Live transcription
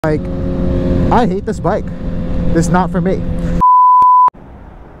Like, I hate this bike. This is not for me.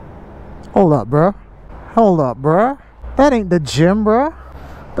 Hold up, bro. Hold up, bro. That ain't the gym, bro.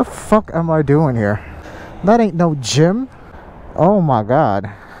 The fuck am I doing here? That ain't no gym. Oh my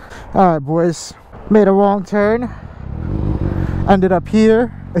god. Alright, boys. Made a wrong turn. Ended up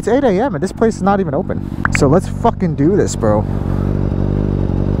here. It's 8 a.m. and this place is not even open. So let's fucking do this, bro.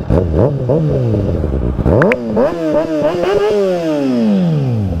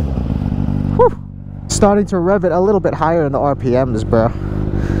 Whew. Starting to rev it a little bit higher in the RPMs, bro.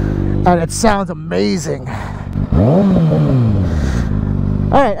 And it sounds amazing.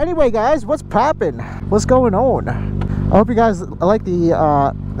 Alright, anyway guys, what's poppin'? What's going on? I hope you guys like the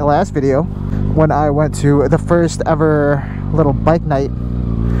last video when I went to the first ever little bike night.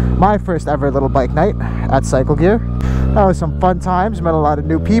 My first ever little bike night at Cycle Gear. That was some fun times, met a lot of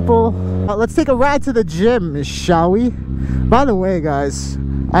new people. Let's take a ride to the gym, shall we? By the way guys,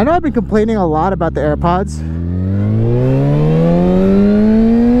 I know I've been complaining a lot about the AirPods.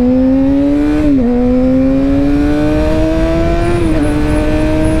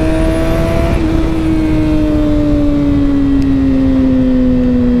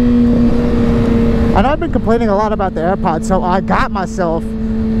 I know I've been complaining a lot about the AirPods, so I got myself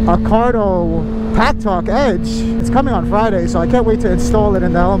a Cardo Pack Talk Edge. It's coming on Friday, so I can't wait to install it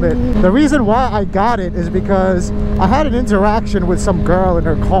in the helmet. The reason why I got it is because I had an interaction with some girl in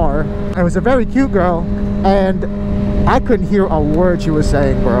her car. It was a very cute girl, and I couldn't hear a word she was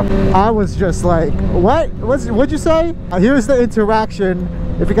saying, bro. I was just like, what'd you say? Here's the interaction,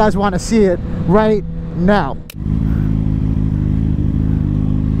 if you guys want to see it right now.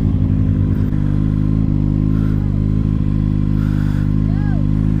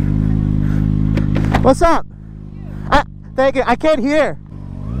 What's up? Thank you. I can't hear.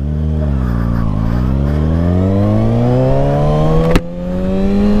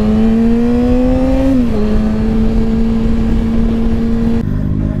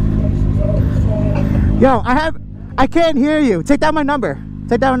 Yo, I can't hear you. Take down my number.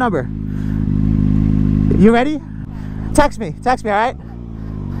 Take down my number. You ready? Text me, all right?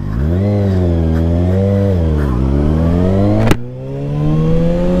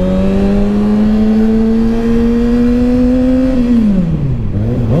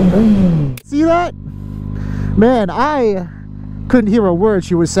 See that? Man, I couldn't hear a word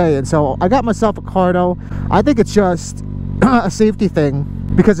she was saying, so I got myself a Cardo. I think it's just a safety thing,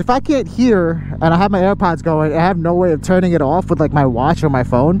 because if I can't hear and I have my AirPods going and I have no way of turning it off with like my watch or my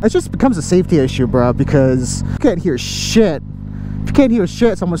phone, it just becomes a safety issue, bro, because you can't hear shit. If you can't hear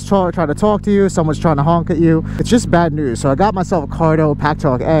shit, someone's trying to talk to you, someone's trying to honk at you. It's just bad news. So I got myself a Cardo Pack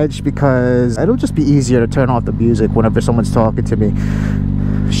Talk Edge because it'll just be easier to turn off the music whenever someone's talking to me.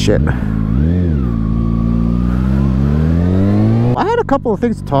 Shit. I had a couple of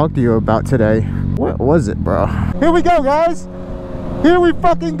things to talk to you about today. What was it, bro? Here we go, guys. Here we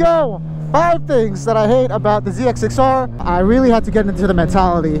fucking go. 5 things that I hate about the ZX6R. I really had to get into the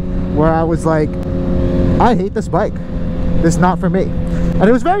mentality where I was like, I hate this bike. This is not for me. And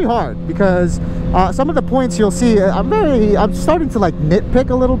it was very hard because some of the points you'll see, I'm starting to like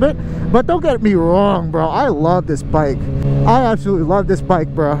nitpick a little bit, but don't get me wrong, bro. I love this bike. I absolutely love this bike,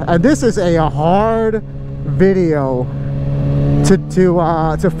 bro. And this is a hard video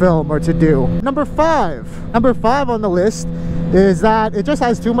to film or to do. Number 5 on the list is that it just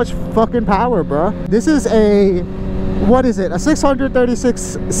has too much fucking power, bro. This is a, what is it, a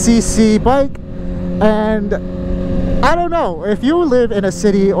 636cc bike, and I don't know, if you live in a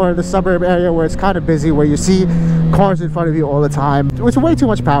city or the suburb area where it's kind of busy, where you see cars in front of you all the time, it's way too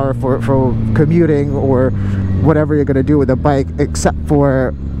much power for commuting or whatever you're gonna do with a bike, except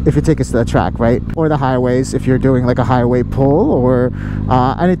for if you take it to the track, right? Or the highways, if you're doing like a highway pull or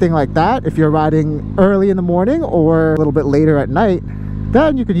anything like that. If you're riding early in the morning or a little bit later at night,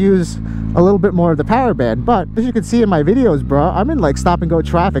 then you could use a little bit more of the power band. But as you can see in my videos, bro, I'm in like stop and go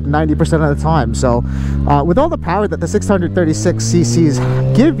traffic 90% of the time. So with all the power that the 636cc's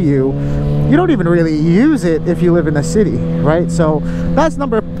give you, you don't even really use it if you live in the city, right? So that's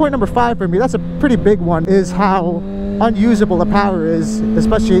point number 5 for me. That's a pretty big one, is how unusable the power is,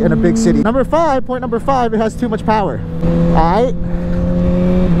 especially in a big city. Point number 5, it has too much power. All right.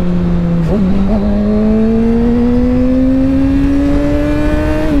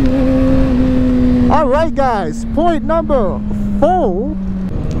 Alright guys, point number 4,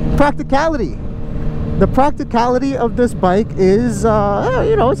 practicality. The practicality of this bike is,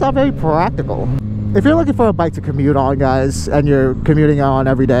 you know, it's not very practical. If you're looking for a bike to commute on, guys, and you're commuting on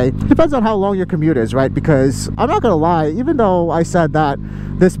every day, it depends on how long your commute is, right? Because I'm not gonna lie, even though I said that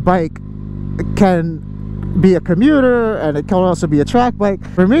this bike can be a commuter and it can also be a track bike.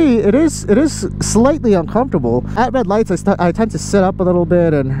 For me, it is slightly uncomfortable. At red lights, I tend to sit up a little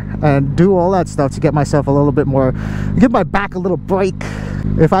bit and do all that stuff to get myself a little bit more, give my back a little break.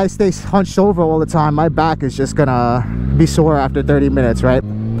 If I stay hunched over all the time, my back is just gonna be sore after 30 minutes, right?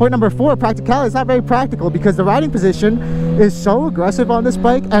 Point number 4, practicality. It's not very practical because the riding position is so aggressive on this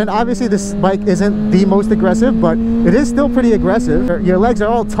bike, and obviously this bike isn't the most aggressive, but it is still pretty aggressive. Your legs are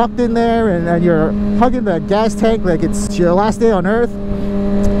all tucked in there and you're hugging the gas tank like it's your last day on earth.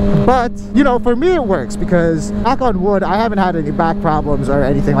 But, you know, for me it works because, knock on wood, I haven't had any back problems or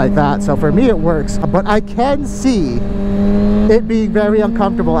anything like that, so for me it works. But I can see it being very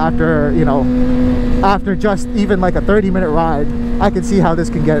uncomfortable after, you know, after just even like a 30-minute ride. I can see how this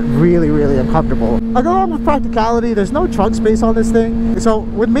can get really, really uncomfortable. Along with practicality, there's no trunk space on this thing. So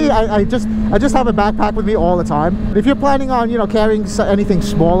with me, I just have a backpack with me all the time. If you're planning on, you know, carrying anything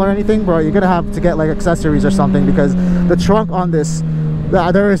small or anything, bro, you're gonna have to get like accessories or something because the trunk on this,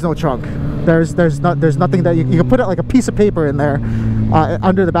 there is no trunk. There's nothing that you can put it like a piece of paper in there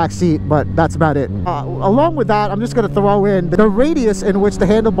under the back seat, but that's about it. Along with that, I'm just gonna throw in the radius in which the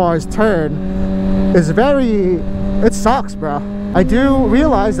handlebars turn is it sucks, bro. I do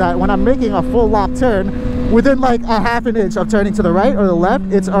realize that when I'm making a full lock turn, within like a half an inch of turning to the right or the left,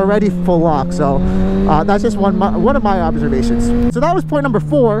 it's already full lock. So that's just one of my observations. So that was point number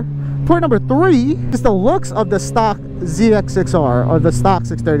 4. Point number 3 is the looks of the stock ZX6R or the stock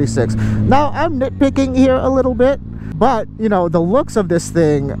 636. Now I'm nitpicking here a little bit, but you know, the looks of this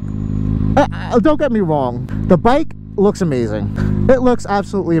thing, don't get me wrong, the bike looks amazing. It looks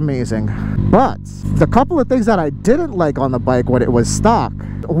absolutely amazing. But the couple of things that I didn't like on the bike when it was stock,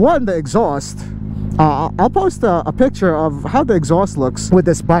 one, the exhaust. I'll post a picture of how the exhaust looks with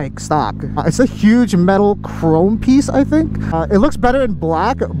this bike stock. It's a huge metal chrome piece, I think. It looks better in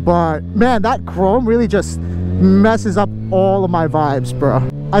black, but man, that chrome really just messes up all of my vibes, bro.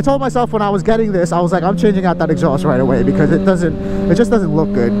 I told myself when I was getting this, I was like, I'm changing out that exhaust right away because it just doesn't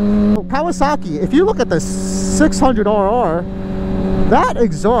look good. Kawasaki, if you look at the 600RR, that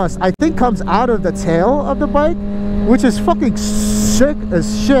exhaust I think comes out of the tail of the bike, which is fucking sick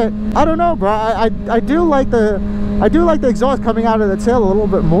as shit. I don't know, bro. I do like the exhaust coming out of the tail a little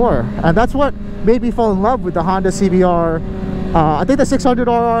bit more, and that's what made me fall in love with the Honda CBR. I think the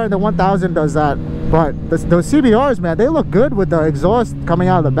 600RR and the 1000 does that, but those CBRs, man, they look good with the exhaust coming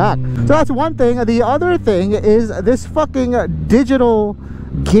out of the back. So that's one thing. The other thing is this fucking digital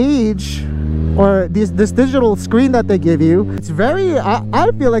gauge, or this digital screen that they give you. It's very,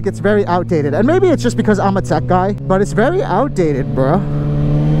 I feel like it's very outdated, and maybe it's just because I'm a tech guy, but it's very outdated, bro.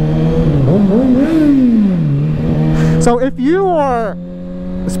 So if you are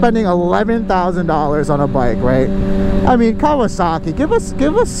spending $11,000 on a bike, right? I mean, Kawasaki, give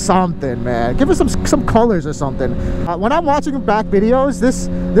us something, man. Give us some colors or something. When I'm watching back videos,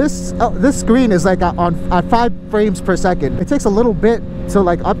 this screen is like at 5 frames per second. It takes a little bit to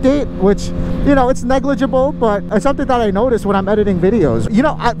like update, which, you know, it's negligible, but it's something that I notice when I'm editing videos. You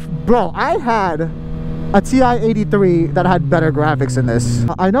know, bro, I had a TI-83 that had better graphics than this.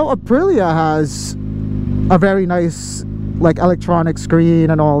 I know Aprilia has a very nice like electronic screen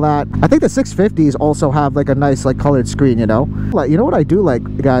and all that. I think the 650s also have like a nice like colored screen, you know. Like, you know what I do like,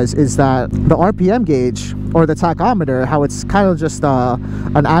 guys, is that the RPM gauge or the tachometer, how it's kind of just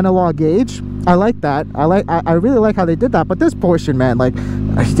an analog gauge. I like that. I really like how they did that. But this portion, man, like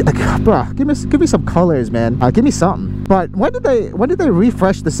bro, give me some colors, man. Give me something. But when did they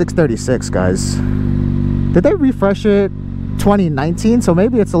refresh the 636, guys? Did they refresh it 2019? So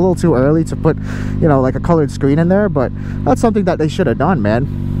maybe it's a little too early to put, you know, like a colored screen in there, but that's something that they should have done,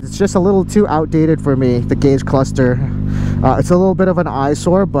 man. It's just a little too outdated for me, the gauge cluster. It's a little bit of an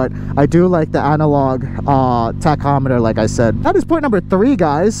eyesore, but I do like the analog tachometer, like I said. That is point number 3,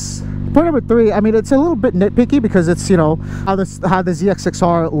 guys. Point number 3, I mean, it's a little bit nitpicky because it's, you know, how the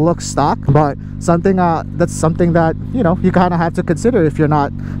ZX6R looks stock, but something that's something that, you know, you kind of have to consider if you're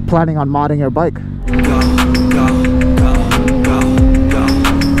not planning on modding your bike.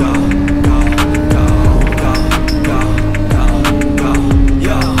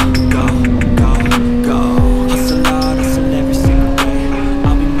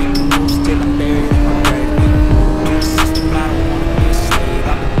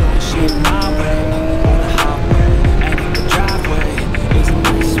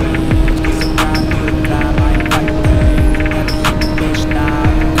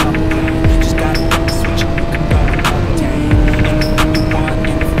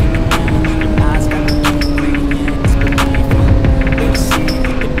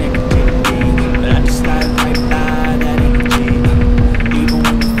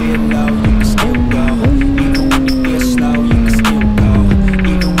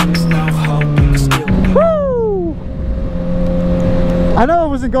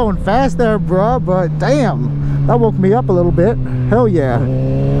 wasn't going fast there, bruh, but damn, that woke me up a little bit. Hell yeah.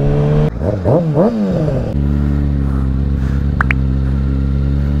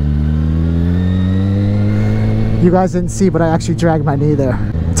 You guys didn't see, but I actually dragged my knee there.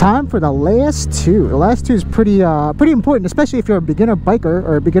 Time for the last two. The last two is pretty important, especially if you're a beginner biker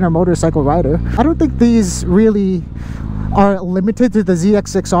or a beginner motorcycle rider. I don't think these really are limited to the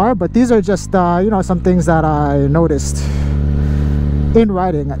ZX6R, but these are just you know, some things that I noticed in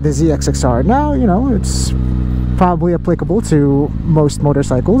riding the ZX6R. Now, you know, it's probably applicable to most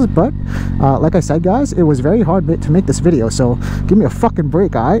motorcycles, but like I said, guys, it was very hard to make this video, so give me a fucking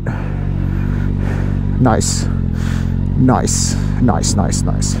break. All right, nice. All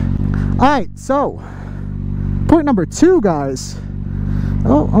right, so point number 2, guys.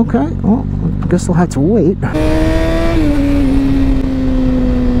 Oh, okay, well, I guess I'll have to wait.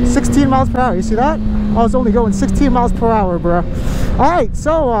 16 miles per hour, you see that? I was only going 16 miles per hour, bro. All right,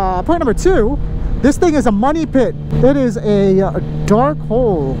 so point number 2, this thing is a money pit. It is a dark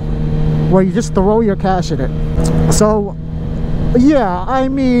hole where you just throw your cash in it. So yeah, I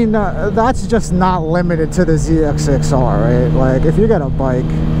mean, that's just not limited to the ZX6R, right? Like, if you get a bike,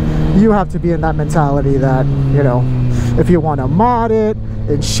 you have to be in that mentality that, you know, if you want to mod it,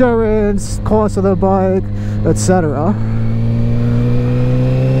 insurance, cost of the bike, etc.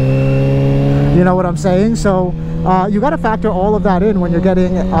 You know what I'm saying? So you got to factor all of that in when you're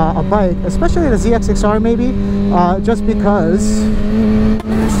getting a bike, especially the ZX6R maybe, just because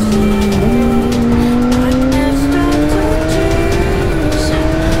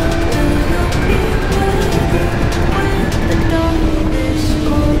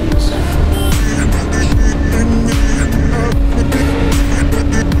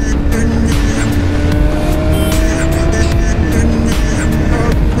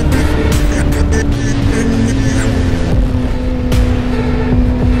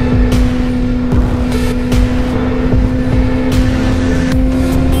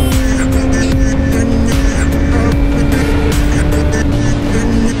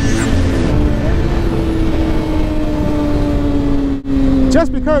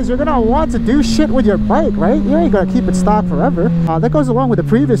because you're gonna want to do shit with your bike, right? You ain't gonna keep it stock forever. That goes along with the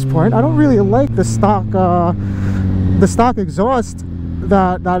previous point. I don't really like the stock exhaust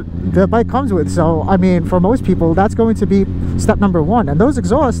that the bike comes with. So I mean, for most people, that's going to be step number 1. And those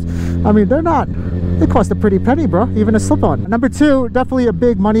exhausts, I mean, they cost a pretty penny, bro, even a slip-on. Number 2, definitely a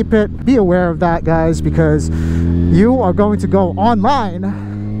big money pit. Be aware of that, guys, because you are going to go online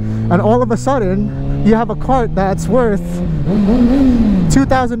and all of a sudden you have a cart that's worth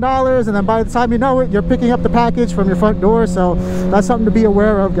 $2,000, and then by the time you know it, you're picking up the package from your front door. So that's something to be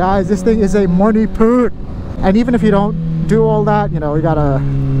aware of, guys. This thing is a money pit. And even if you don't do all that, you know, you gotta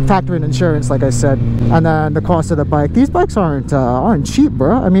factor in insurance, like I said, and then the cost of the bike. These bikes aren't cheap,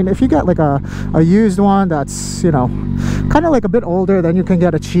 bro. I mean, if you get like a used one that's, you know, kind of like a bit older, then you can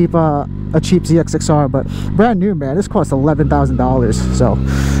get a cheap ZX6R. But brand new, man, this costs $11,000, so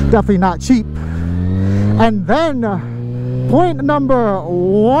definitely not cheap. And then point number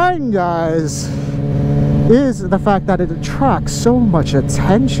 1, guys, is the fact that it attracts so much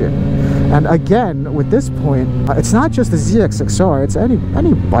attention. And again, with this point, it's not just the ZX6R, it's any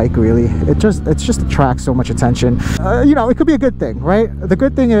bike really. It just attracts so much attention. You know, it could be a good thing, right? The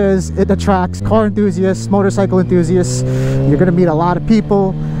good thing is it attracts car enthusiasts, motorcycle enthusiasts. You're gonna meet a lot of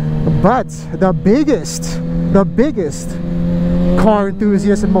people. But the biggest car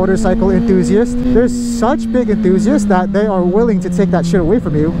enthusiasts and motorcycle enthusiasts, there's such big enthusiasts that they are willing to take that shit away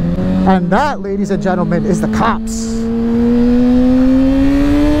from you. And that, ladies and gentlemen, is the cops.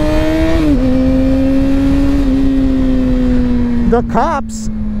 The cops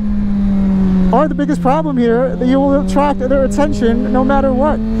are the biggest problem here. You will attract their attention no matter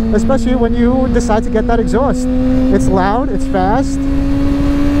what, especially when you decide to get that exhaust. It's loud, it's fast.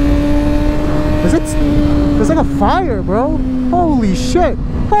 There's like a fire, bro. Holy shit,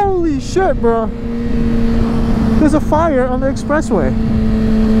 bro. There's a fire on the expressway.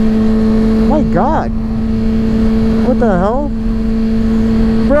 My God, what the hell?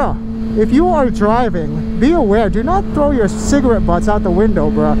 Bro, if you are driving, be aware, do not throw your cigarette butts out the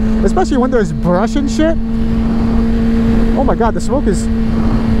window, bro. Especially when there's brush and shit. Oh my God, the smoke is,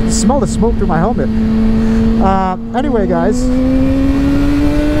 smell the smoke through my helmet. Anyway, guys.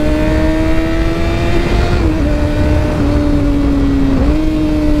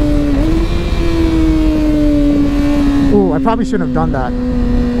 Ooh, I probably shouldn't have done that.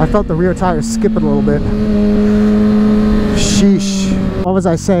 I felt the rear tire skip it a little bit. Sheesh. What was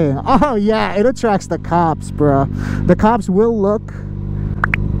I saying? Oh yeah, it attracts the cops, bruh. The cops will look.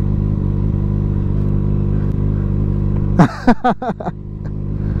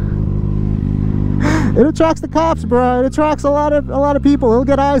 It attracts the cops, bro. It attracts a lot of people. It'll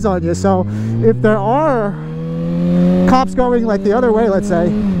get eyes on you. So if there are cops going like the other way, let's say,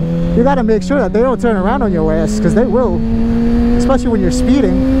 you got to make sure that they don't turn around on your ass, because they will, especially when you're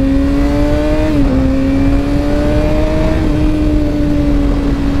speeding.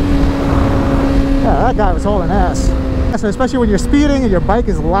 Yeah, that guy was hauling ass. So especially when you're speeding and your bike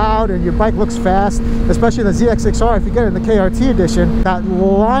is loud and your bike looks fast, especially the ZX6R, if you get it in the KRT edition, that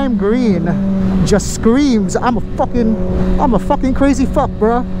lime green just screams, I'm a fucking crazy fuck,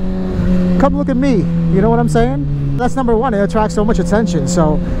 bro. Come look at me. You know what I'm saying? That's number one. It attracts so much attention.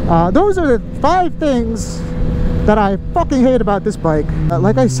 So those are the 5 things that I fucking hate about this bike.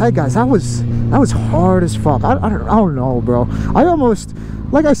 Like I said, guys, that was hard as fuck. I don't know, bro. I almost,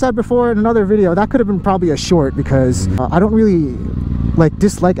 like I said before in another video, that could have been probably a short, because I don't really like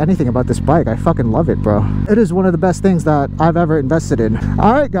dislike anything about this bike. I fucking love it, bro. It is one of the best things that I've ever invested in.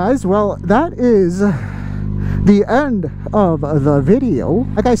 All right, guys, well, that is the end of the video.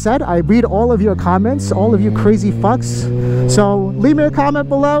 Like I said, I read all of your comments, all of you crazy fucks. So leave me a comment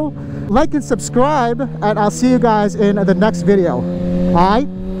below, like and subscribe, and I'll see you guys in the next video. All right,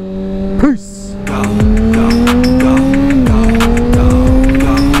 peace.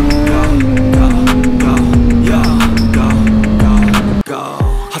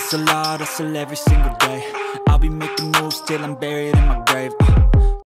 Hustle hard, hustle every single day. I'll be making moves till I'm buried